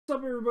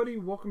What's up, everybody?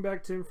 Welcome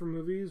back to In For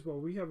Movies. Well,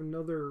 we have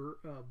another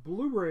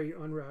Blu-ray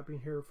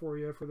unwrapping here for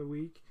you for the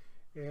week,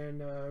 and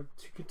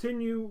to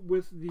continue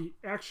with the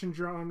action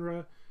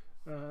genre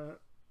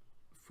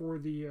for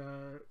the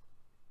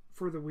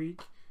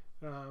week,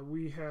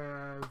 we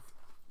have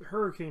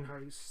Hurricane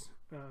Heist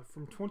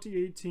from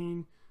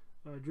 2018,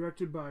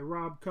 directed by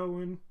Rob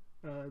Cohen,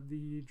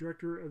 the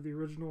director of the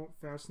original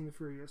Fast and the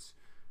Furious.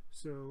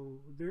 So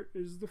there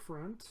is the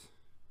front.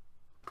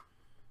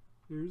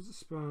 There's the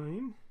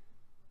spine.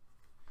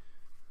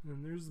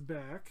 And there's the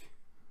back.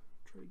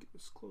 Try to get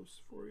this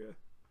close for you,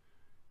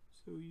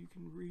 so you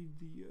can read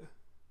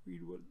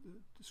what the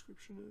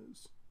description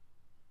is.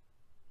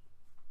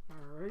 All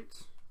right,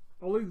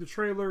 I'll leave the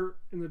trailer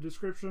in the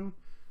description,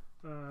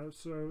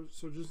 so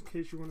just in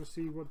case you want to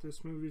see what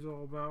this movie is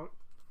all about.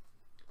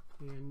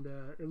 And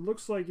it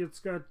looks like it's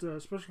got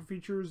special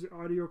features, the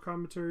audio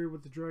commentary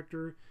with the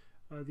director,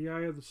 The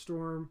Eye of the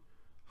Storm,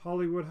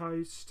 Hollywood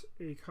Heist,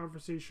 a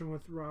conversation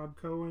with Rob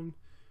Cohen,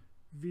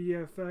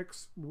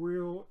 VFX,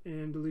 real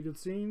and deleted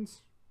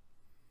scenes.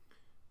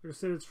 Like I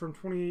said, it's from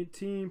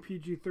 2018,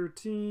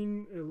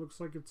 PG-13. It looks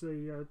like it's a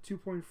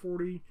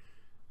 2.40,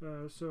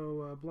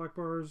 so black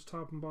bars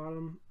top and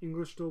bottom.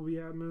 English Dolby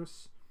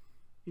Atmos,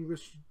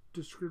 English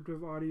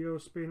descriptive audio,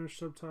 Spanish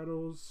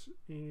subtitles,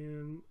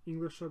 and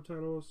English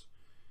subtitles,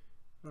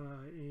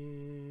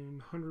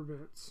 in 100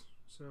 minutes.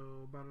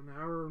 So about an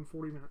hour and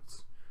 40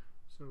 minutes.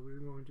 So we're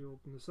going to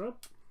open this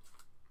up.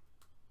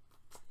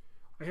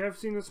 I have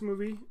seen this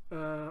movie.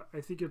 I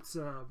think it's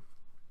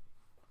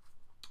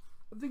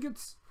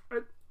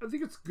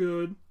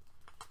good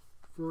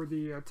for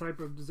the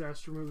type of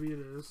disaster movie it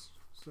is.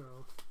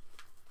 So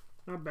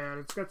not bad.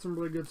 It's got some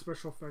really good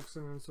special effects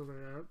in it and stuff like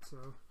that. So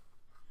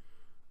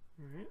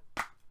all right.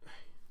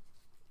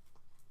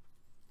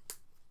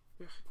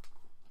 Yeah.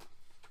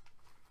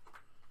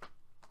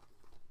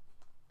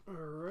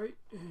 Alright,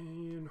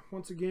 and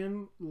once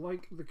again,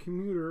 like The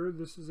Commuter,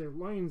 this is a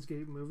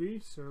Lionsgate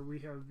movie, so we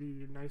have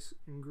the nice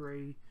and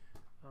gray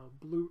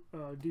blue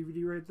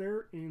DVD right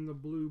there, and the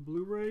blue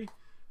Blu-ray.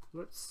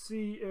 Let's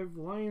see if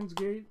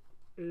Lionsgate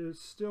is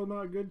still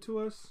not good to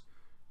us.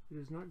 It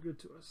is not good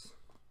to us.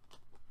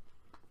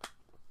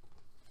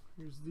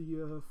 Here's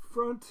the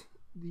front,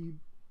 the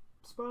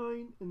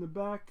spine, and the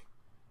back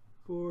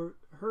for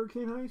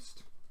Hurricane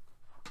Heist.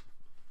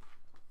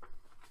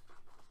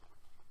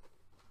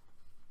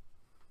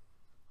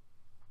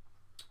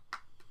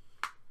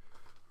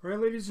 Alright,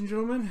 ladies and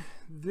gentlemen,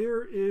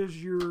 there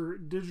is your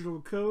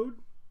digital code.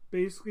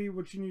 Basically,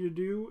 what you need to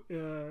do,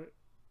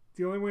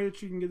 the only way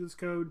that you can get this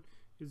code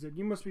is that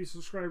you must be a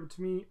subscriber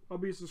to me, I'll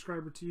be a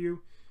subscriber to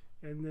you,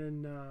 and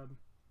then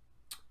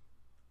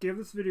give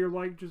this video a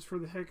like just for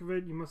the heck of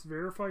it. You must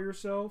verify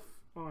yourself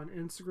on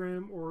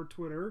Instagram or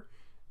Twitter,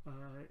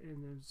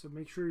 and then so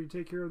make sure you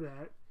take care of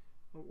that,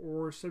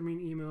 or send me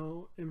an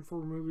email,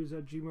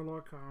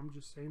 in4movies@gmail.com,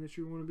 just saying that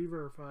you want to be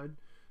verified,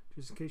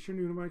 just in case you're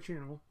new to my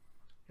channel.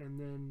 And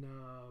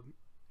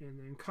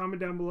then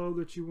comment down below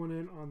that you went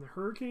in on the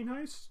Hurricane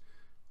Heist.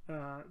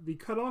 The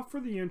cutoff for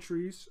the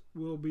entries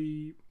will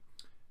be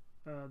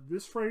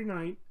this Friday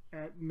night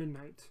at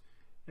midnight,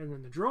 and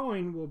then the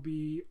drawing will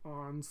be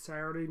on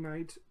Saturday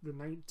night, the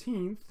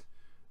 19th,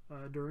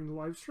 during the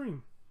live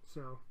stream.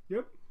 So,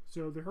 yep.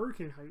 So the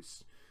Hurricane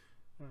Heist.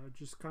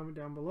 Just comment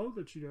down below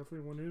that you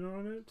definitely went in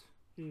on it,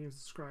 and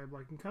subscribe,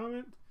 like, and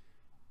comment.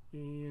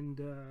 And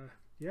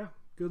yeah,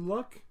 good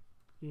luck.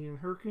 And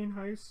Hurricane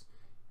Heist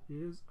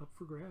is up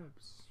for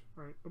grabs.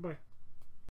 All right, bye-bye.